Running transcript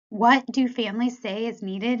What do families say is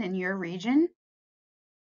needed in your region?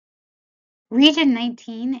 Region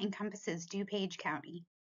 19 encompasses DuPage County.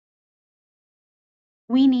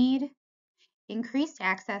 We need increased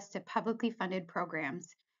access to publicly funded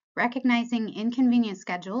programs, recognizing inconvenient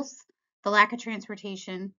schedules, the lack of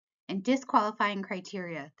transportation, and disqualifying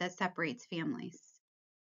criteria that separates families.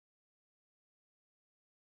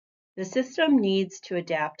 The system needs to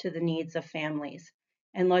adapt to the needs of families,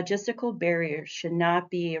 and logistical barriers should not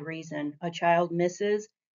be a reason a child misses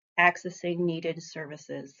accessing needed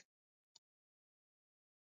services.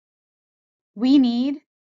 We need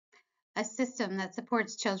a system that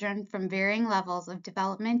supports children from varying levels of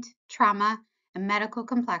development, trauma, and medical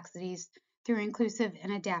complexities through inclusive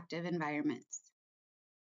and adaptive environments.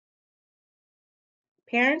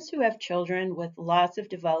 Parents who have children with lots of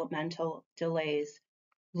developmental delays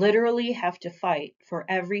literally have to fight for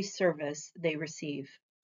every service they receive.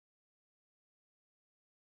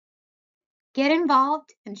 Get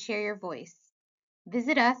involved and share your voice.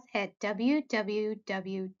 Visit us at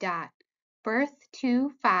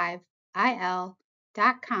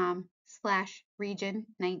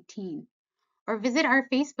www.birth25il.com/region19 or visit our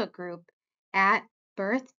Facebook group at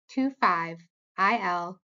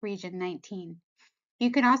birth25il region 19.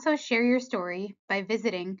 You can also share your story by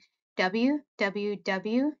visiting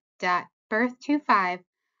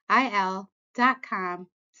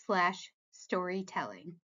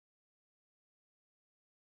www.birth25il.com/storytelling.